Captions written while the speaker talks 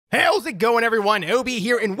How's it going, everyone? OB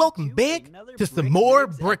here, and welcome back to some more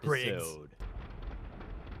Brick Rigs.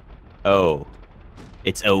 Oh,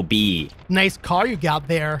 it's OB. Nice car you got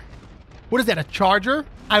there. What is that, a Charger?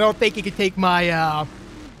 I don't think it could take my,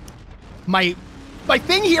 my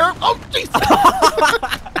thing here. Oh, jeez!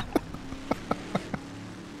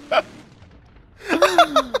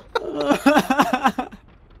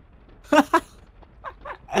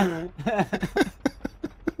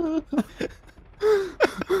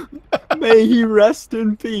 May he rest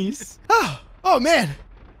in peace. Oh man.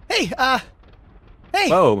 Hey, hey.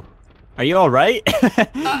 Whoa, are you all right?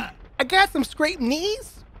 I got some scraped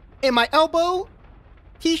knees, and my elbow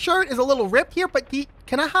t-shirt is a little ripped here, but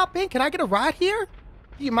can I hop in? Can I get a ride here?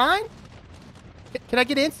 Do you mind? Can I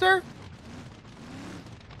get in, sir?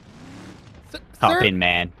 Hop in,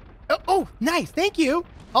 man. Oh, nice. Thank you.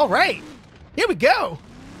 All right. Here we go.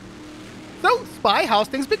 So, Spy, how's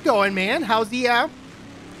things been going, man? How's the,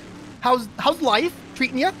 how's life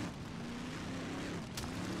treating you?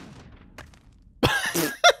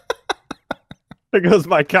 There goes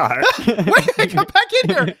my car. Wait, come back in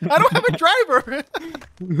here. I don't have a driver.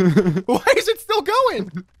 Why is it still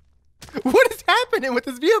going? What is happening with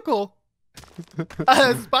this vehicle?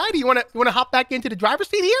 Spy, do you want to hop back into the driver's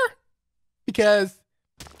seat here? Because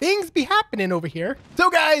things be happening over here. So,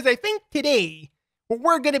 guys, I think today what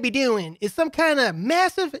we're going to be doing is some kind of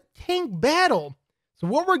massive tank battle. So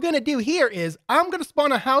what we're going to do here is I'm going to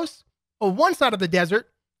spawn a house on one side of the desert.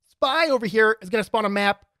 Spy over here is going to spawn a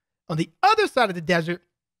map on the other side of the desert.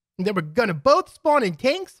 And then we're going to both spawn in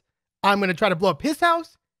tanks. I'm going to try to blow up his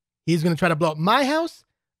house. He's going to try to blow up my house.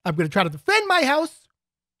 I'm going to try to defend my house.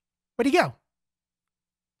 Where'd he go?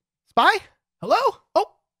 Spy? Hello?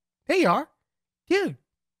 Oh, there you are. Dude,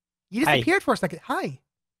 you disappeared for a second. Hi.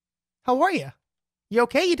 How are you? You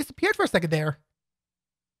okay? You disappeared for a second there.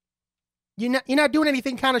 You're not doing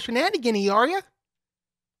anything kind of shenanigan-y, are you?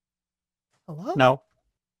 Hello? No.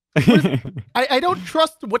 I don't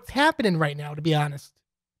trust what's happening right now, to be honest.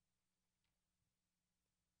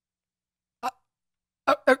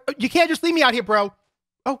 You can't just leave me out here, bro.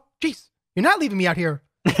 Oh, jeez. You're not leaving me out here.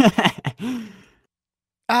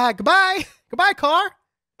 Goodbye. Goodbye, car.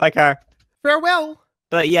 Bye, car. Farewell.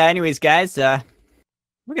 But yeah, anyways, guys, we're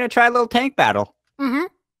going to try a little tank battle.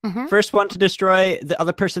 First one to destroy the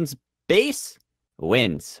other person's base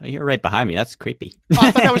wins. Oh, you're right behind me. That's creepy. Oh,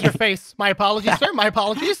 I thought that was your face. My apologies, sir. My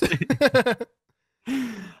apologies.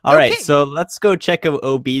 All right, so let's go check out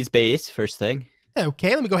OB's base first thing.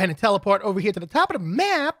 Okay, let me go ahead and teleport over here to the top of the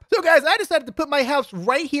map. So, guys, I decided to put my house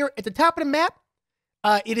right here at the top of the map.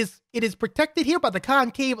 It is protected here by the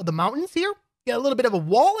concave of the mountains here. Got a little bit of a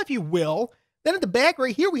wall, if you will. Then at the back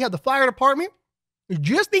right here, we have the fire department.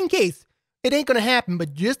 Just in case, it ain't going to happen,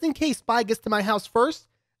 but just in case Spy gets to my house first,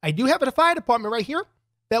 I do have a fire department right here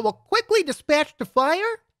that will quickly dispatch the fire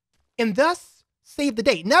and thus save the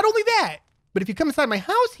day. Not only that, but if you come inside my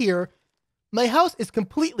house here, my house is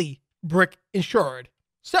completely brick insured.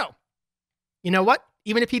 So, you know what?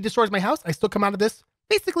 Even if he destroys my house, I still come out of this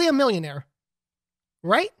basically a millionaire.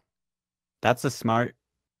 Right? That's a smart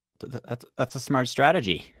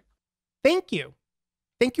strategy. Thank you.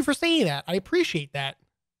 Thank you for saying that. I appreciate that.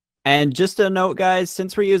 And just a note, guys,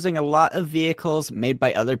 since we're using a lot of vehicles made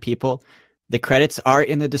by other people, the credits are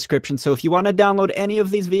in the description. So if you want to download any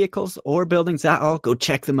of these vehicles or buildings at all, go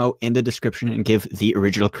check them out in the description and give the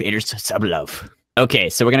original creators some love. Okay,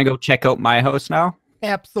 so we're going to go check out my house now.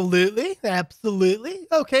 Absolutely. Absolutely.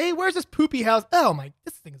 Okay, where's this poopy house? Oh my,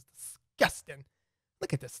 this thing is disgusting.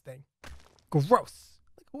 Look at this thing. Gross.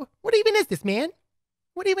 What even is this, man?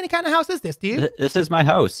 What even kind of house is this, dude? This is my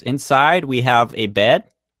house. Inside, we have a bed.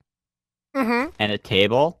 And a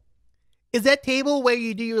table. Is that table where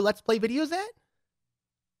you do your Let's Play videos at?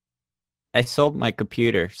 I sold my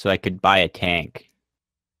computer so I could buy a tank.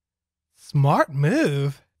 Smart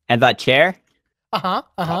move. And that chair?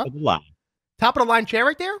 Top of the line. Top of the line chair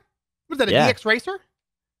right there? Was that a DX Racer?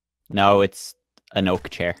 No, it's an oak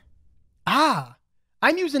chair. Ah,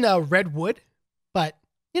 I'm using a red wood, but,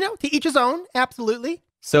 you know, to each his own. Absolutely.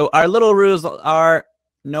 So our little rules are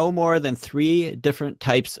no more than 3 different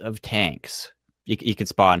types of tanks. You can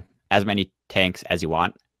spawn as many tanks as you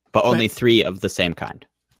want, but only 3 of the same kind.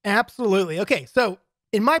 Absolutely. Okay, so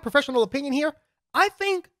in my professional opinion here, I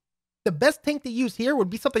think the best tank to use here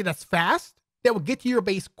would be something that's fast, that would get to your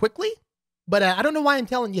base quickly. But I don't know why I'm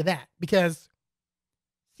telling you that, because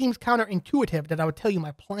it seems counterintuitive that I would tell you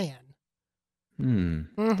my plan.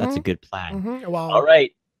 That's a good plan. Well, all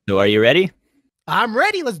right, so are you ready? I'm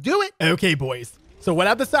ready. Let's do it. Okay, boys. So what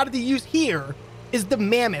I've decided to use here is the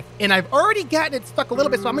mammoth, and I've already gotten it stuck a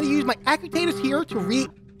little bit, so I'm going to use my accutators here to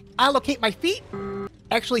reallocate my feet.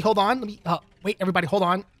 Actually, hold on. Let me, wait, everybody, hold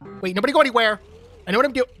on. Wait, nobody go anywhere. I know what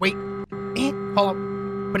I'm doing. Wait, hold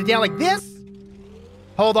on. Put it down like this.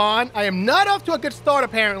 Hold on. I am not off to a good start,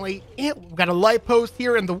 apparently. We've got a light post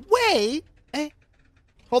here in the way.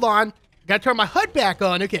 Hold on. Gotta turn my HUD back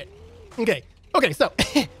on. Okay. Okay, so,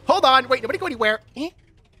 hold on. Wait, nobody go anywhere.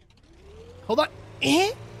 Hold on.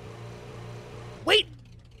 Wait.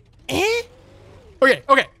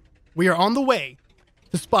 Okay. We are on the way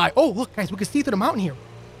to spy. Oh, look, guys, we can see through the mountain here.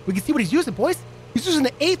 We can see what he's using, boys. He's using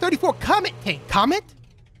the A-34 Comet tank. Comet?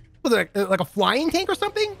 Was it like a flying tank or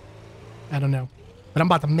something? I don't know. But I'm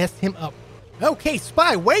about to mess him up. Okay,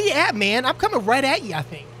 spy, where you at, man? I'm coming right at you, I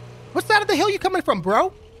think. What side of the hill you coming from,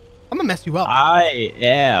 bro? I'm gonna mess you up. I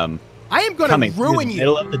am gonna ruin you.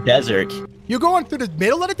 Middle of the desert. You're going through the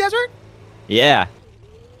middle of the desert? Yeah.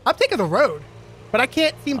 I'm taking the road, but I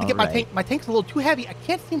can't seem to get my right. tank. My tank's a little too heavy. I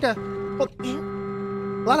can't seem to.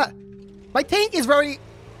 My tank is very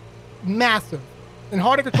massive and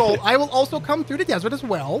hard to control. I will also come through the desert as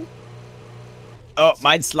well. Oh,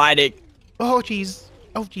 mine's sliding. Oh, jeez.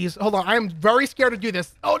 Hold on. I am very scared to do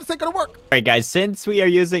this. Oh, this ain't gonna work. All right, guys, since we are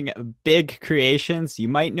using big creations, you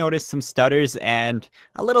might notice some stutters and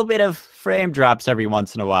a little bit of frame drops every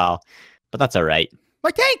once in a while, but that's all right.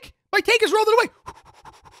 My tank is rolling away.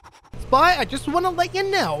 Spy, I just want to let you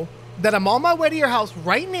know that I'm on my way to your house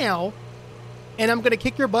right now, and I'm gonna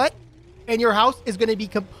kick your butt, and your house is gonna be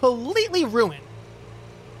completely ruined.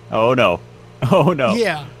 Oh no.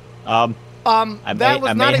 Yeah. I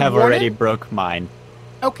may have already broke mine.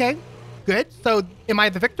 Okay, good. So, am I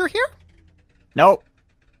the victor here? Nope.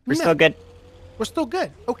 We're still good. We're still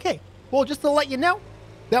good. Okay. Well, just to let you know,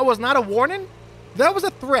 that was not a warning. That was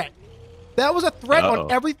a threat. That was a threat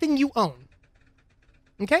on everything you own.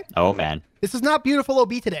 Okay? Oh, man. This is not beautiful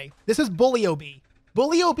OB today. This is Bully OB.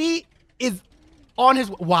 Bully OB is on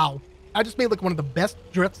his... Wow. I just made like one of the best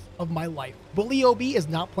drifts of my life. Bully OB is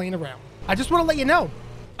not playing around. I just want to let you know,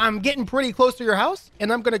 I'm getting pretty close to your house,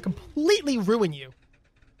 and I'm going to completely ruin you.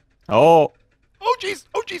 Oh. Oh, jeez.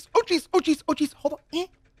 Hold on.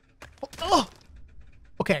 Oh.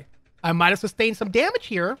 Okay. I might have sustained some damage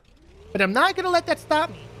here, but I'm not going to let that stop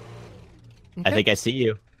me. Okay? I think I see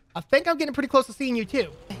you. I think I'm getting pretty close to seeing you,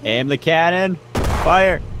 too. Aim the cannon.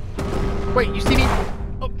 Fire. Wait, you see me?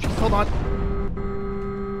 Oh, jeez. Hold on.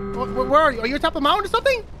 Where are you? Are you on top of the mountain or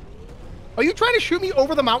something? Are you trying to shoot me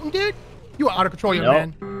over the mountain, dude? You are out of control, young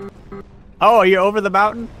man. Oh, are you over the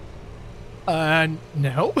mountain? No. I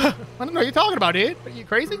don't know what you're talking about, dude. Are you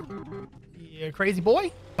crazy? You crazy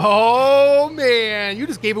boy? Oh, man. You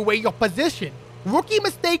just gave away your position. Rookie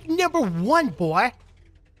mistake number 1, boy.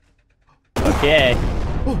 Okay.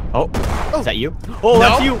 Oh. Is that you? Oh,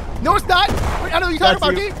 that's you. No, it's not. Wait, I know what you're talking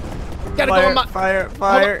about, dude. Gotta go in my... Fire.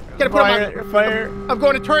 Gotta put on my... I'm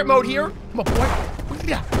going to turret mode here. Come on, boy.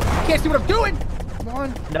 Yeah. Can't see what I'm doing. Come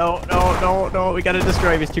on. No. We gotta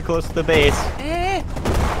destroy him. He's too close to the base.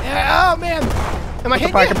 Oh, man. Am I hitting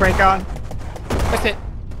you? Pocket break on. That's it.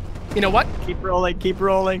 You know what? Keep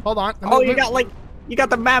rolling. Hold on. You got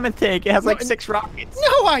the mammoth tank. It has like 6 rockets.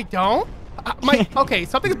 No, I don't. Okay,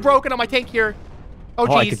 something's broken on my tank here. Oh,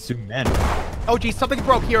 geez. I can zoom in. Oh, geez, something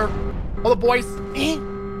broke here. Hold on, boys.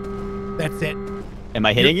 That's it. Am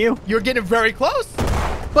I hitting you? You're getting very close.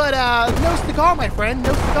 But no cigar, my friend.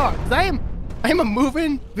 No cigar. Because I am a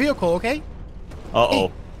moving vehicle, okay?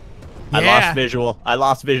 Uh-oh. Yeah. I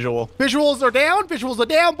lost visual. Visuals are down,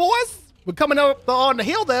 boys. We're coming up on the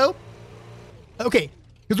hill, though. Okay,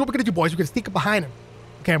 here's what we're going to do, boys. We're going to sneak up behind him.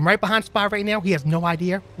 Okay, I'm right behind Spy right now. He has no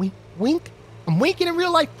idea. Wink, wink. I'm winking in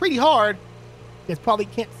real life pretty hard. You guys probably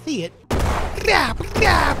can't see it. Your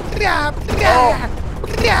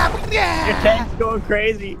tank's going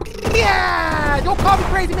crazy. Yeah! Don't call me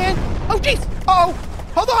crazy, man. Oh, jeez. Uh-oh.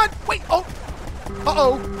 Hold on. Wait. Oh.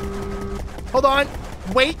 Uh-oh. Hold on.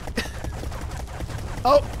 Wait.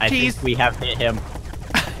 Oh, jeez. I think we have hit him.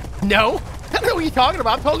 No. I don't know what you're talking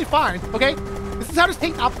about. I'm totally fine. Okay? This is how this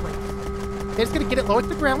tank operates. Okay, just gonna get it low to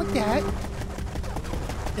the ground like that.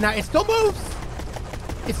 And now it still moves.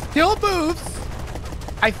 It still moves.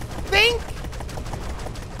 I think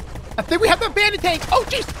we have the abandoned tank. Oh,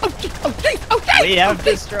 jeez. Oh, jeez. Oh, jeez. Oh, jeez. We have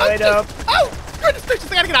destroyed him. Oh, goodness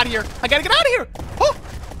gracious. I gotta get out of here. Oh.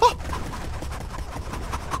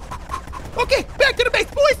 Okay, back to the base,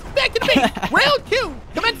 boys. Back to the base. Round 2,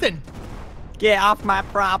 commencing. Get off my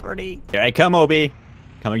property. Here I come, Obi.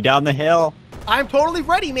 Coming down the hill. I'm totally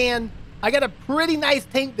ready, man. I got a pretty nice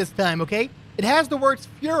tank this time, okay? It has the words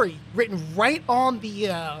Fury written right on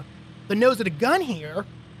the nose of the gun here.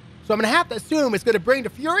 So I'm gonna have to assume it's gonna bring the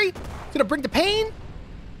Fury. It's gonna bring the pain.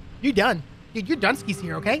 You're done. Dude, you're done skis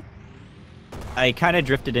here, okay? I kind of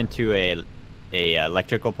drifted into a a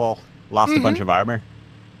electrical pole. Lost a bunch of armor.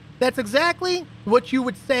 That's exactly what you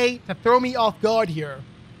would say to throw me off guard here.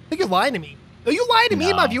 I think you're lying to me. Are you lying to me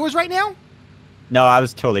and my viewers right now? No, I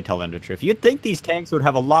was totally telling the truth. You'd think these tanks would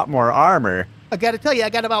have a lot more armor. I gotta tell you, I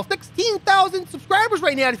got about 16,000 subscribers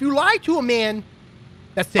right now. If you lie to a man,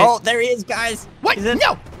 that's it. Oh, there he is, guys. What?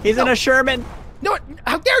 No. He's in a Sherman. No,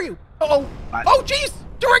 how dare you? Uh-oh. Oh, jeez.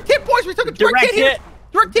 Direct hit, boys. We took a direct hit here.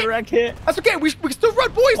 Direct hit. That's okay. We can still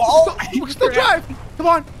run, boys. We can still drive. Come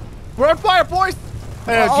on. We're on fire, boys.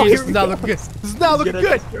 Oh, jeez. This is not looking good. This is not looking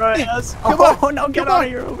good. Come on. Oh, no. Get out of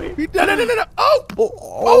here, Obi. No.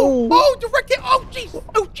 Oh, direct hit. Oh,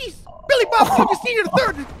 jeez. Billy Bob Jr. Senior the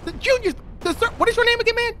third. The juniors. The third. What is your name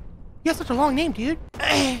again, man? You have such a long name, dude.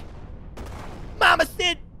 Mama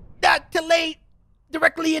said not to lay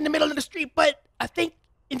directly in the middle of the street, but I think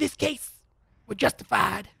in this case, we're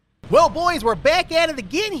justified. Well, boys, we're back at it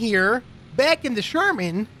again here. Back in the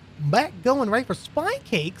Sherman. Back going right for spy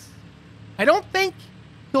cakes. I don't think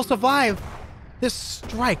he'll survive this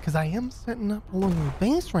strike, because I am setting up a little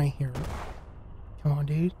base right here. Come on,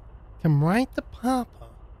 dude. Come right to Papa.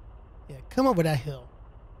 Yeah, come over that hill.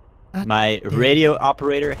 My radio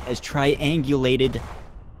operator has triangulated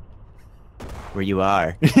where you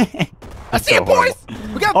are. I see it, boys!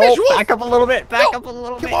 We got visuals! Back up a little bit. Back up a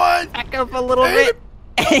little bit. Come on! Back up a little bit.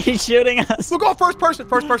 He's shooting us. We'll go first person.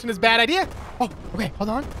 First person is a bad idea. Oh, okay. Hold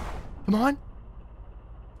on. Come on.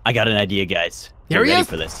 I got an idea, guys. There he is.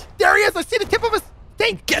 For this. There he is. I see the tip of his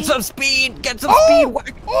tank. Get some speed. Get some speed.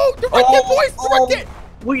 Oh, direct hit, boys. Direct hit.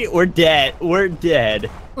 We're dead. We're dead.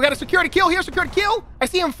 We got a security kill here. Security kill. I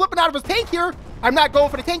see him flipping out of his tank here. I'm not going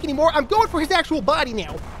for the tank anymore. I'm going for his actual body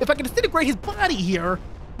now. If I can disintegrate his body here,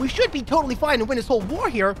 we should be totally fine to win this whole war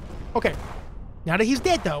here. Okay. Now that he's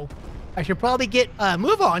dead, though, I should probably get a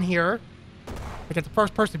move on here. I got the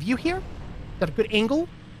first person view here. Got a good angle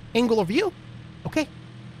of view. Okay.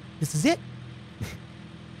 This is it.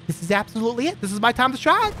 This is absolutely it. This is my time to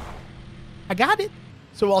shine. I got it.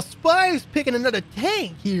 So while Spy's picking another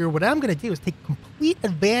tank here, what I'm going to do is take complete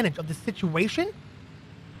advantage of the situation.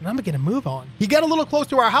 And I'm going to move on. He got a little close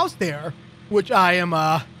to our house there, which I am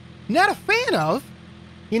not a fan of.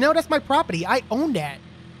 You know, that's my property. I own that.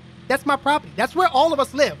 That's my property. That's where all of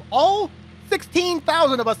us live. All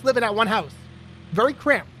 16,000 of us live in that one house. Very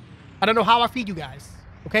cramped. I don't know how I feed you guys,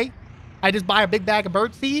 okay? I just buy a big bag of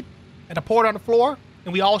bird seed and I pour it on the floor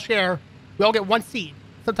and we all share. We all get one seed.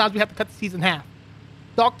 Sometimes we have to cut the seeds in half.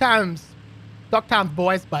 Dark times,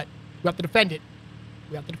 boys, but we have to defend it.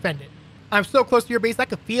 We have to defend it. I'm so close to your base, I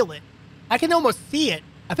can feel it. I can almost see it.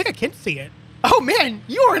 I think I can see it. Oh man,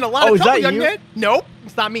 you are in a lot of trouble, young man. Nope,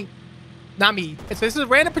 it's not me. Not me. This is a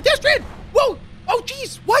random pedestrian. Whoa! Oh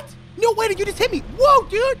jeez, what? No way, did you just hit me? Whoa,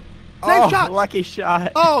 dude! Nice shot. Lucky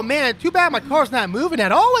shot. Oh man, too bad my car's not moving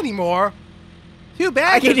at all anymore. Too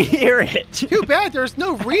bad. I can hear it. Too bad there's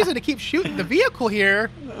no reason to keep shooting the vehicle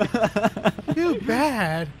here. Too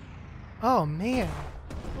bad. Oh man.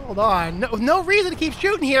 Hold on. No reason to keep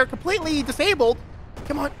shooting here. Completely disabled.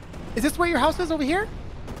 Come on. Is this where your house is over here?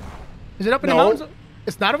 Is it up in the mountains?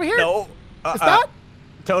 It's not over here? No. It's not?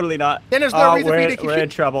 Totally not. Then there's no reason for you to keep shooting. We're in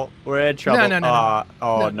trouble. We're in trouble. No.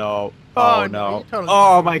 Oh no. Oh, Oh no. Totally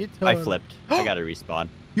Oh my. I flipped. I gotta respawn.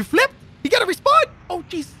 You flipped? You gotta respawn? Oh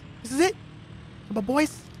jeez. This is it. Come on,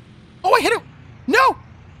 boys. Oh, I hit him. No.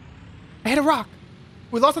 I hit a rock.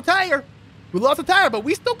 We lost a tire. We lost a tire, but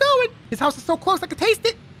we still going. His house is so close I can taste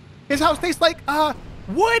it. His house tastes like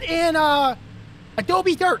wood and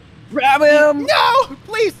adobe dirt. Grab him. No,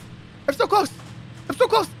 please. I'm so close. I'm so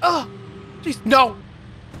close. Oh, jeez. No.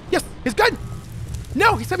 Yes, his gun.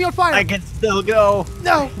 No, he set me on fire. I can still go.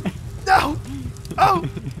 No. No. Oh.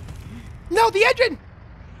 No, the engine.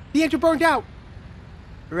 The engine burned out.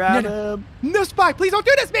 Grab him. No, Spy, please don't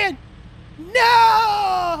do this, man.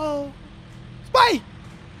 No. Spy.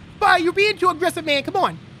 Spy, you're being too aggressive, man. Come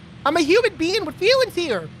on. I'm a human being with feelings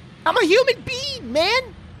here. I'm a human being,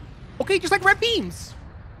 man. Okay, just like red beans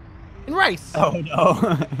and rice. Oh,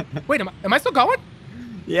 no. Wait, am I still going?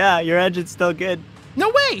 Yeah, your engine's still good. No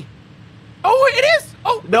way. Oh, it is.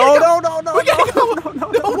 Oh, no. We gotta go.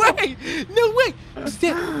 No way. No way. No.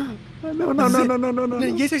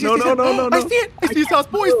 Yes. No. I see it. I see his house,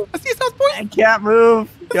 boys. I see his house, boys. I can't move.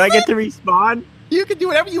 Do I get to respawn? You can do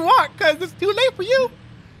whatever you want, because it's too late for you.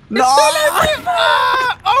 No!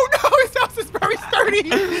 Oh no, his house is very sturdy.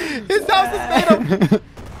 His house is made of...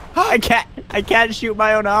 I can't shoot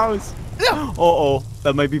my own house. No. Uh-oh,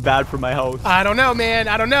 that might be bad for my house. I don't know, man.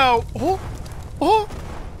 I don't know. Oh.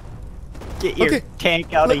 Get your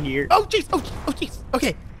tank out of here. Oh jeez.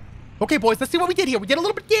 Okay, boys, let's see what we did here. We did a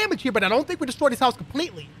little bit of damage here, but I don't think we destroyed his house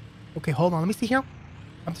completely. Okay, hold on. Let me see here.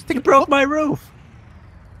 I'm just You thinking. broke my roof.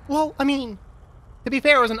 Well, I mean, to be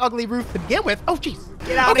fair, it was an ugly roof to begin with. Oh, jeez.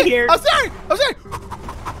 Get out of here. I'm sorry. I'm sorry.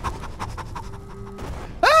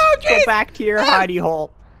 Oh, jeez. Go back to your hidey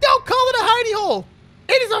hole. Don't call it a hidey hole.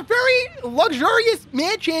 It is a very luxurious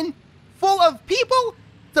mansion full of people.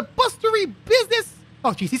 It's a bustery business. Oh,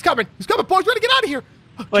 jeez, he's coming. He's coming, boys. We're gonna get out of here.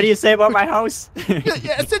 Oh, What do you say about my house?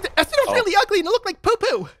 yeah, I said it was really ugly and it looked like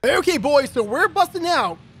poo-poo. Okay, boys, so we're busting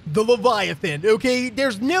out the Leviathan, okay?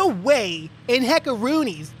 There's no way in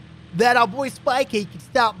heckaroonies that our boy Spy Cake can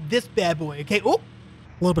stop this bad boy, okay? Oh,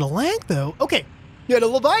 a little bit of lag, though. Okay, yeah, the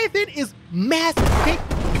Leviathan is massive, okay?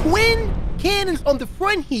 Twin cannons on the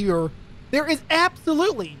front here. There is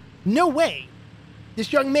absolutely no way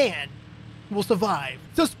this young man will survive.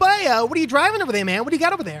 So, Spy, what are you driving over there, man? What do you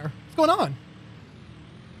got over there? What's going on?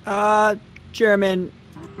 German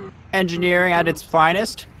engineering at its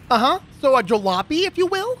finest. Uh-huh. So a jalopy, if you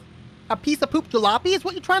will? A piece of poop jalopy is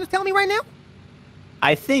what you're trying to tell me right now?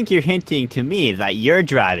 I think you're hinting to me that you're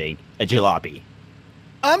driving a jalopy.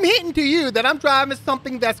 I'm hinting to you that I'm driving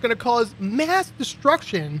something that's going to cause mass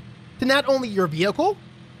destruction to not only your vehicle,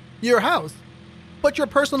 your house, but your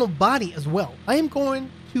personal body as well. I am going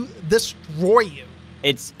to destroy you.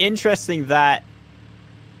 It's interesting that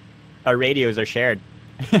our radios are shared.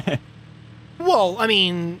 Well, I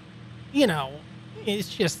mean, you know,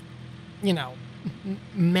 it's just, you know,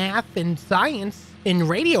 math and science and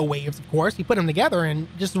radio waves, of course. You put them together and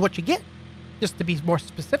this is what you get. Just to be more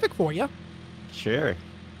specific for you. Sure.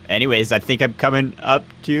 Anyways, I think I'm coming up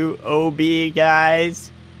to OB,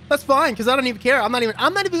 guys. That's fine, because I don't even care. I'm not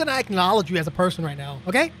even gonna acknowledge you as a person right now,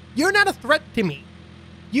 okay? You're not a threat to me.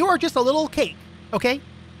 You are just a little cake, okay?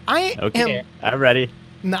 Okay, I'm ready.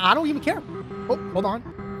 No, I don't even care. Oh, hold on.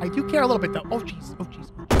 I do care a little bit, though. Oh, jeez. Oh,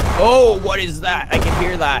 jeez. Oh, what is that? I can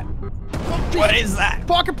hear that. Oh, geez. What is that?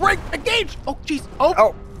 Pocket brake, engage. Oh, jeez. Oh.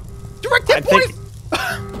 Oh. Direct hit, boys.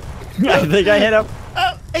 I think I hit him.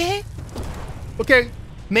 Okay,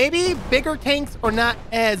 maybe bigger tanks are not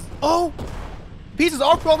as... Oh, pieces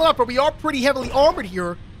are crawling up, but we are pretty heavily armored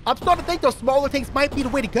here. I'm starting to think those smaller tanks might be the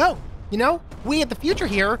way to go. You know? We have the future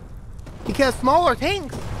here because smaller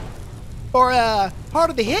tanks are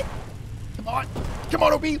harder to hit. Come on. Come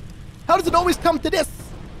on, OB. How does it always come to this?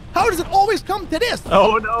 How does it always come to this?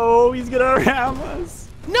 Oh no, he's gonna ram us.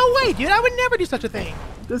 No way, dude. I would never do such a thing.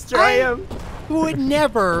 Destroy him. Would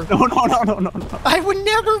never. No. I would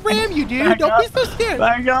never ram you, dude. Don't be so scared.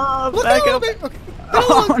 Back up. Look Back a up. little bit. Okay.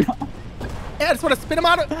 Oh, no. Yeah, I just want to spin him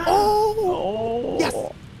out of... Oh. Yes.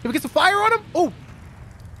 Did we get some fire on him? Oh.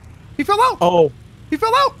 He fell out. Oh. He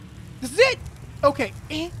fell out. This is it. Okay.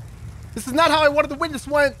 This is not how I wanted to win this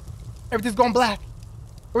one. Everything's going black.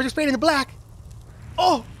 We're just fading to black.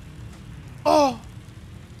 Oh. Oh.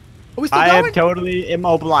 Are we still going? I am totally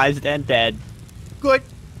immobilized and dead. Good.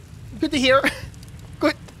 Good to hear.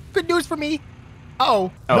 Good news for me.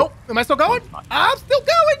 Uh-oh. Oh. Nope. Am I still going? I'm still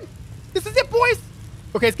going. This is it, boys.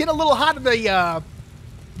 Okay, it's getting a little hot in the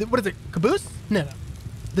what is it, caboose? No.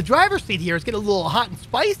 The driver's seat here is getting a little hot and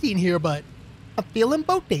spicy in here, but I'm feeling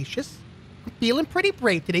bodacious. I'm feeling pretty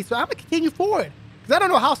brave today, so I'm going to continue forward. Because I don't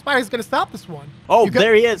know how Spy's going to stop this one. Oh,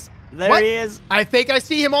 there he is. There he is. I think I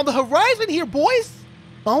see him on the horizon here, boys.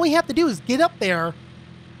 All we have to do is get up there,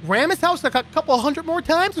 ram his house like a couple hundred more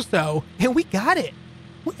times or so, and we got it.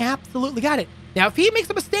 We absolutely got it. Now, if he makes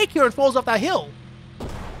a mistake here and falls off that hill,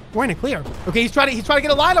 we're in the clear. Okay, he's trying to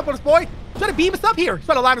get a line up on us, boy. He's trying to beam us up here. He's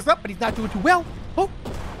trying to line us up, but he's not doing too well. Oh,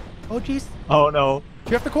 jeez. Oh, no.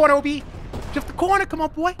 Drift the corner, OB. Drift the corner. Come on,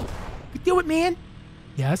 boy. You can do it, man.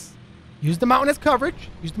 Yes. Use the mountain as coverage.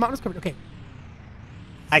 Use the mountain as coverage. Okay.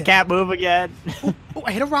 I can't move again. Oh,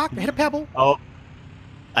 I hit a rock. I hit a pebble. Oh.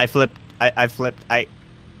 I flipped. I flipped. I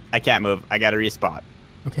can't move. I gotta respawn.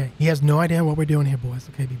 Okay. He has no idea what we're doing here, boys.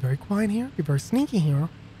 Okay, be very quiet here. Be very sneaky here.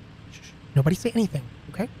 Shh. Nobody say anything,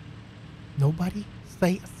 okay? Nobody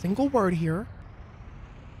say a single word here.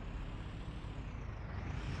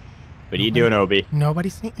 What are you doing, Obi? Nobody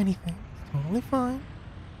say anything. It's totally fine.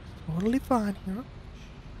 It's totally fine here.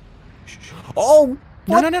 Shh. Oh!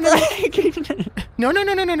 No. No. No.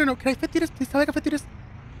 Can I fit through this? Please tell me I can fit through this.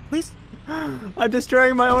 Please? I'm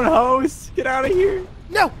destroying my own house. Get out of here.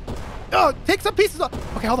 No. Oh, take some pieces off.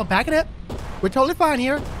 Okay, hold on. Back it up. We're totally fine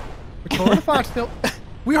here. We're totally fine still.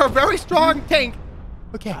 We are a very strong tank.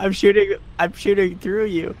 Okay. I'm shooting through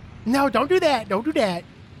you. No, don't do that. Don't do that.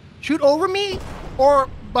 Shoot over me or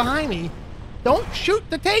behind me. Don't shoot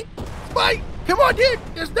the tank. Spike, come on, dude.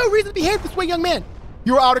 There's no reason to behave this way, young man.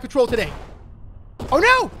 You're out of control today. Oh,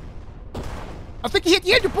 no. I think you hit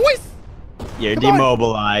the engine, boys. You're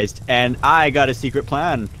demobilized, and I got a secret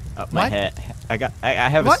plan up my I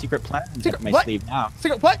have What? a secret plan Secret up my what? sleeve now.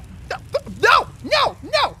 Secret what? No! No!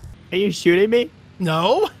 No! Are you shooting me?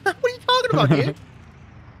 No! What are you talking about, dude?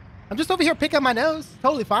 I'm just over here picking up my nose.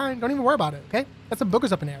 Totally fine. Don't even worry about it, okay? Got some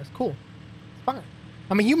boogers up in there. It's cool. It's fine.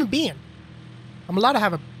 I'm a human being. I'm allowed to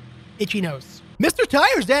have a itchy nose. Mr.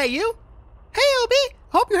 Tires, that you? Hey, OB.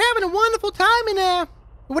 Hope you're having a wonderful time and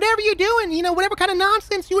whatever you're doing, you know, whatever kind of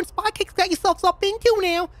nonsense you and Spy Kicks got yourselves up into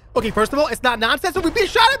now. Okay, first of all, it's not nonsense. We're being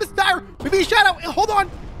shot at, Mr. Tire. We're being shot at. Hold on.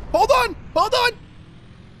 Hold on. Hold on.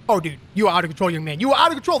 Oh, dude, you are out of control, young man. You are out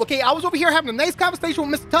of control. Okay, I was over here having a nice conversation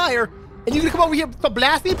with Mr. Tire, and you're gonna come over here to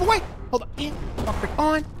blast me, boy? Hold on. And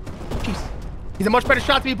on. Jeez. He's a much better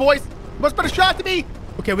shot to me, boys. Much better shot to me.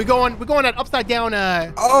 Okay, we're going that upside down.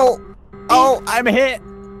 Oh, I'm hit.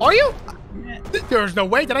 Are you? There's no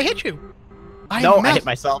way. Did I hit you? I hit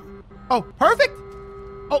myself. Oh, perfect.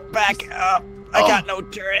 Oh, Back up. I got no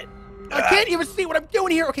turret. I can't even see what I'm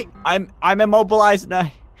doing here. Okay. I'm immobilized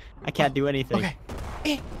and I can't do anything.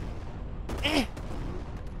 Okay.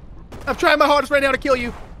 I'm trying my hardest right now to kill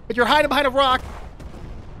you, but you're hiding behind a rock.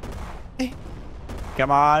 Come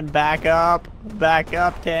on, back up. Back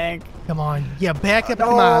up, tank. Come on. Yeah, back up.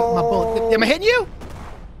 No. My bullet. Am I hitting you?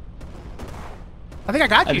 I think I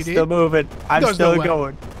got you, dude. I'm still moving. I'm still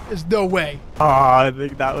going. There's no way. Oh, I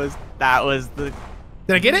think that was the...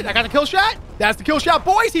 Did I get it? I got the kill shot? That's the kill shot,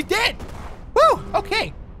 boys. He's dead. Woo,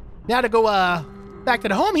 okay. Now to go back to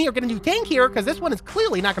the home here, get a new tank here, because this one is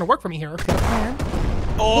clearly not going to work for me here.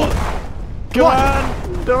 Oh, come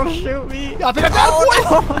on. Don't shoot me. I think I got it, boys.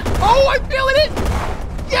 No. Oh, I'm feeling it.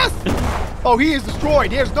 Yes. Oh, he is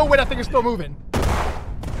destroyed. There's no way that thing is still moving.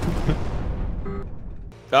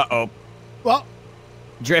 Uh-oh. Well.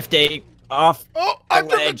 Drifting off. Oh, I'm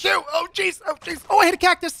drifting too. Oh, jeez. Oh, jeez. Oh, I hit a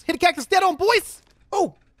cactus. Hit a cactus dead on, boys.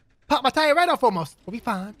 Oh, pop my tire right off almost. We'll be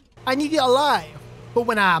fine. I need you alive. But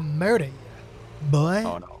when I murder you, boy.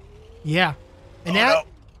 Oh, no. Yeah. And that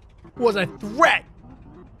was a threat.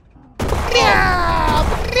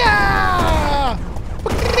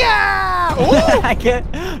 Oh! I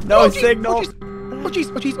can't. No signal. Oh, jeez.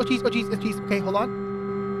 Oh, jeez. Oh, jeez. Oh, jeez. Oh, jeez. Okay, hold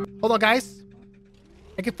on. Hold on, guys.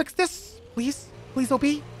 I can fix this. Please. Please don't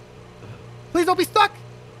be. Please don't be stuck.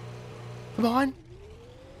 Come on.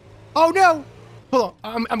 Oh, no. Hold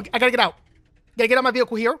on. I gotta get out. Gotta get out of my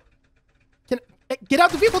vehicle here. Get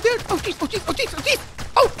out the vehicle, dude. Oh, jeez. Oh, jeez. Oh, jeez. Oh, jeez.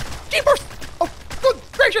 Oh, jeepers. Oh, good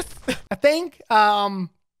gracious. I think,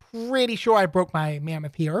 pretty sure I broke my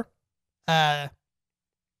mammoth here. Yep.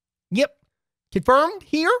 Confirmed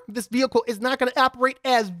here. This vehicle is not going to operate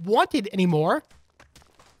as wanted anymore.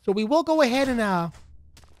 So we will go ahead and,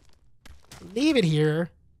 leave it here,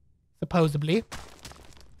 supposedly.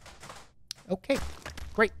 Okay,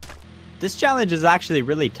 great. This challenge is actually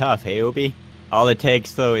really tough, hey, Obi? All it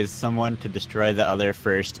takes, though, is someone to destroy the other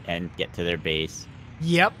first and get to their base.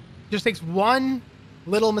 Yep. Just takes one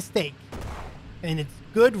little mistake. And it's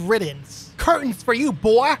good riddance. Curtains for you,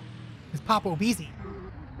 boy! Because Papa Obeezy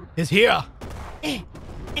is here. Oh,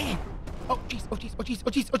 jeez. Oh, jeez. Oh, jeez. Oh,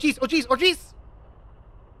 jeez. Oh, jeez. Oh, jeez. Oh,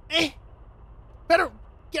 jeez. Better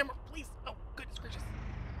camera, please. Oh, goodness gracious.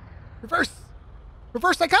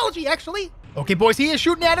 Reverse psychology, actually. Okay, boys, he is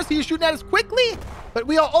shooting at us. He is shooting at us quickly. But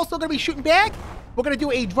we are also going to be shooting back. We're going to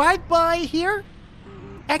do a drive-by here.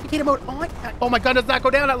 Activator mode on. Oh, my gun does not go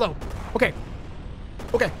down that low. Okay.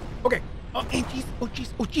 Okay. Okay. Oh, and jeez. Oh, jeez.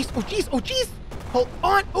 Oh, jeez. Oh, jeez. Oh, jeez. Hold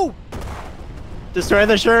on. Oh. Destroy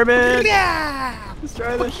the Sherman. Yeah.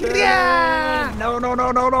 Destroy the Sherman. Yeah. No, no,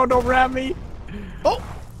 no, no, no. Don't ram me. Oh.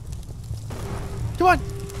 Come on.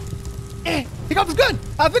 Take off his gun.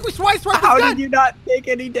 I think we sideswiped his gun. How did you not take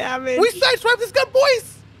any damage? We sideswiped his gun,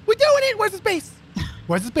 boys. We're doing it. Where's his base?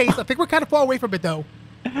 Where's his base? I think we're kind of far away from it, though.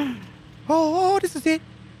 Oh, this is it.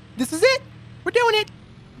 This is it. We're doing it.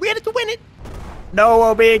 We're in it to win it. No,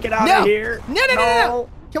 Obi, get out of here. No.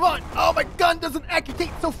 Come on. Oh, my gun doesn't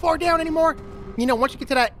activate so far down anymore. You know, once you get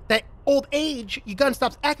to that old age, your gun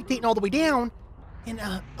stops activating all the way down. And,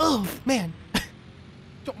 oh, man.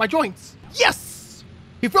 My joints. Yes.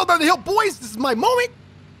 He fell down the hill, boys. This is my moment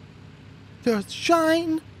to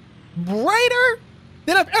shine brighter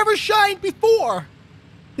than I've ever shined before.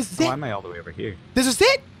 This is it. Why am I all the way over here? This is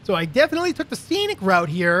it. So I definitely took the scenic route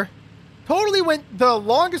here. Totally went the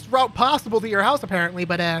longest route possible to your house, apparently,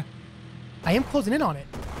 but I am closing in on it.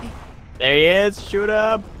 There he is. Shoot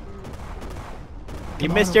him. You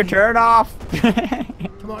missed your turn off.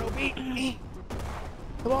 Come on, OB.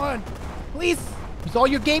 Come on. Please. Use all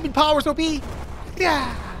your gaming powers, OB.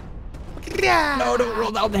 Yeah. No, don't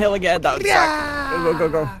roll down the hill again. That would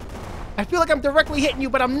suck. Go. I feel like I'm directly hitting you,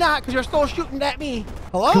 but I'm not because you're still shooting at me.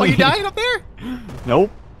 Hello? Are you dying up there?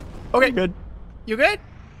 Nope. Okay. I'm good. You good?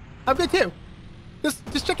 I'm good too.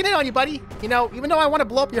 Just checking in on you, buddy. You know, even though I want to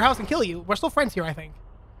blow up your house and kill you, we're still friends here, I think.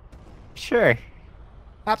 Sure.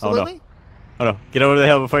 Absolutely. Oh no. Get over the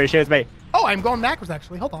hill before he shoots me. Oh, I'm going backwards,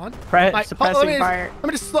 actually. Hold on. Suppressing fire. Let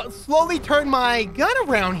me just slowly turn my gun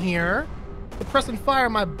around here. Suppressing fire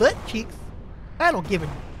on my butt cheeks. I don't give a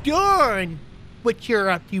darn what you're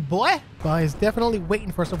up to, boy. Spy is definitely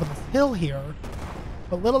waiting for us over this hill here.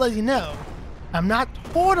 But little as you know, I'm not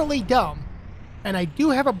totally dumb. And I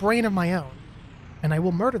do have a brain of my own. And I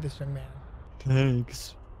will murder this young man.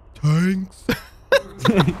 Thanks. Thanks.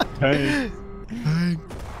 Thanks.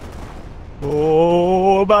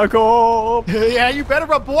 Oh, back up. Yeah, you better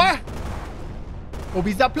run, boy.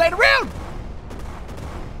 Obi's not playing around.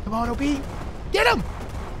 Come on, Obi. Get him.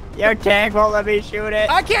 Your tank won't let me shoot it.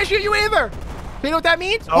 I can't shoot you either. You know what that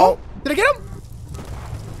means? Oh. Did I get him?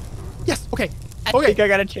 Yes. Okay. I think I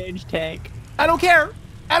gotta change tank. I don't care.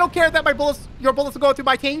 I don't care that your bullets will go through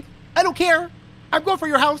my tank. I don't care. I'm going for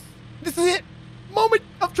your house. This is it. Moment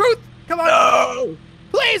of truth. Come on. No.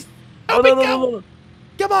 Please. Oh, no.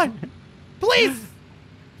 Come on. Please.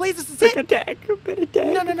 Please, this is Pick it. a tank. Pick a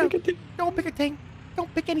tank. No. Pick a tank. Don't pick a tank.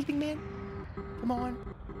 Don't pick anything, man. Come on.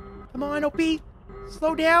 Come on, OP.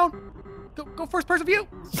 Slow down. Go first person view.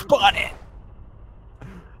 Spot it.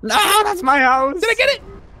 No, that's my house. Did I get it?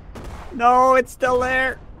 No, it's still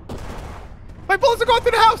there. My bullets are going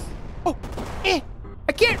through the house. Oh, I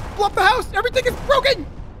can't blow up the house. Everything is broken.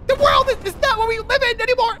 The world is not what we live in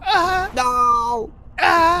anymore. No.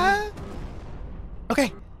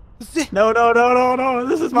 Okay. No.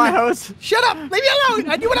 This is my house. Shut up. Leave me alone.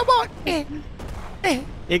 I do what I want.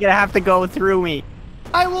 You're gonna have to go through me.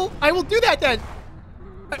 I will do that then.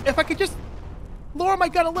 If I could just lower my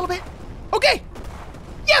gun a little bit. Okay.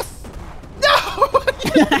 Yes. No.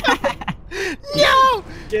 No.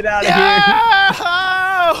 Get out of here.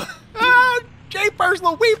 Oh, Japers,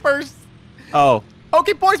 little weepers. Oh.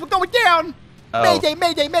 Okay, boys, we're going down. Oh.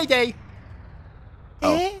 Mayday.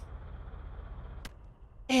 Oh.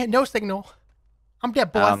 And no signal. I'm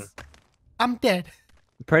dead, boss. I'm dead.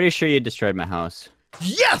 I'm pretty sure you destroyed my house.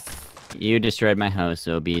 Yes! You destroyed my house,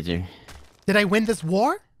 Obeezer. Did I win this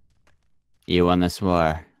war? You won this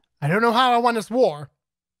war. I don't know how I won this war,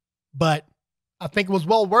 but I think it was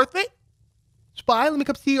well worth it. Spy, let me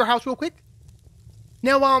come see your house real quick.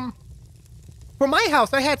 Now, for my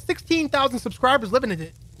house, I had 16,000 subscribers living in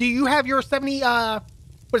it. Do you have your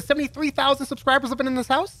 73,000 subscribers living in this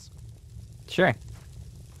house? Sure.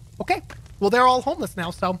 Okay. Well, they're all homeless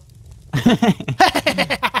now, so.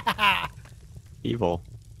 Evil.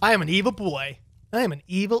 I am an evil boy. I am an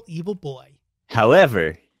evil boy.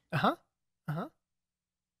 However. Uh-huh.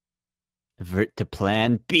 Avert to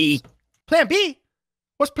plan B. Plan B?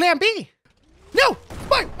 What's plan B? No!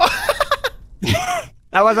 Spy!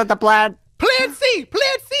 That wasn't the plan. Plan C!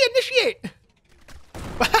 Plan C, initiate!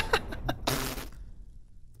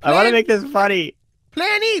 I want to make this funny.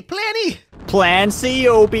 Plan E! Plan E! Plan C,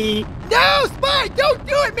 Obi. No, Spy! Don't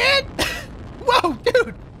do it, man! Whoa,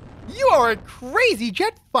 dude! You are a crazy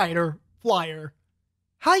jet fighter flyer.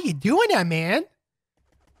 How you doing that, man?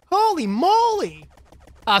 Holy moly!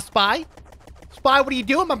 Spy? Spy, what are you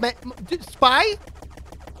doing, my man? Spy?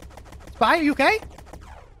 Spy, are you okay?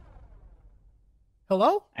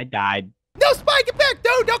 Hello? I died. No, Spy, get back!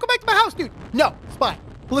 No, don't go back to my house, dude! No, Spy,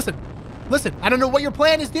 listen. I don't know what your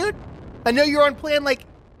plan is, dude. I know you're on plan, like,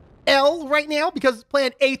 L right now, because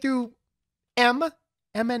plan A through M,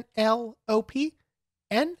 M-N-L-O-P,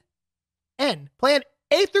 N. Plan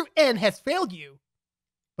A through N has failed you,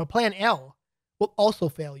 but plan L will also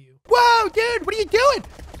fail you. Whoa, dude, what are you doing?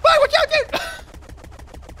 Spy, watch out, dude!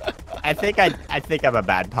 I think I'm a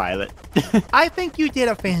bad pilot. I think you did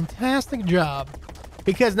a fantastic job,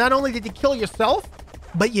 because not only did you kill yourself,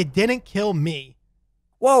 but you didn't kill me.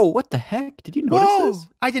 Whoa, what the heck? Did you notice this?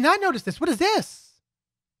 I did not notice this. What is this?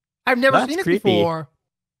 I've never seen this before.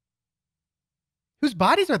 Whose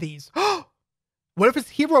bodies are these? What if it's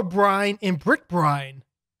Hero Brine and Brick Brine?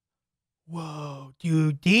 Whoa,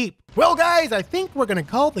 dude, deep. Well, guys, I think we're gonna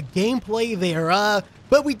call the gameplay there.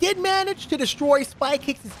 But we did manage to destroy Spy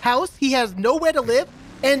Kicks' house. He has nowhere to live,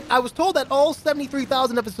 and I was told that all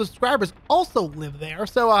 73,000 of his subscribers also live there.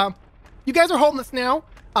 So, you guys are homeless now.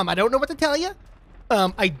 I don't know what to tell you.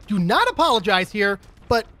 I do not apologize here,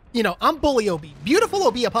 but, you know, I'm Bully OB. Beautiful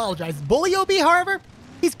OB apologizes. Bully OB, however,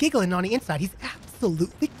 he's giggling on the inside. He's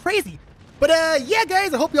absolutely crazy. But, yeah,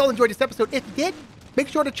 guys, I hope you all enjoyed this episode. If you did, make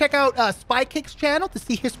sure to check out Spy Kick's channel to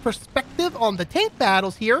see his perspective on the tank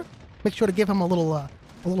battles here. Make sure to give him a little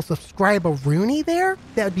subscriber-rooney there.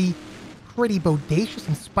 That'd be pretty bodacious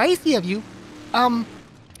and spicy of you.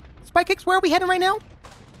 Spy Kicks, where are we heading right now?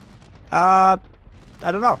 I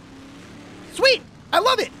don't know. Sweet! I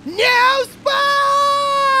love it. No, Spot!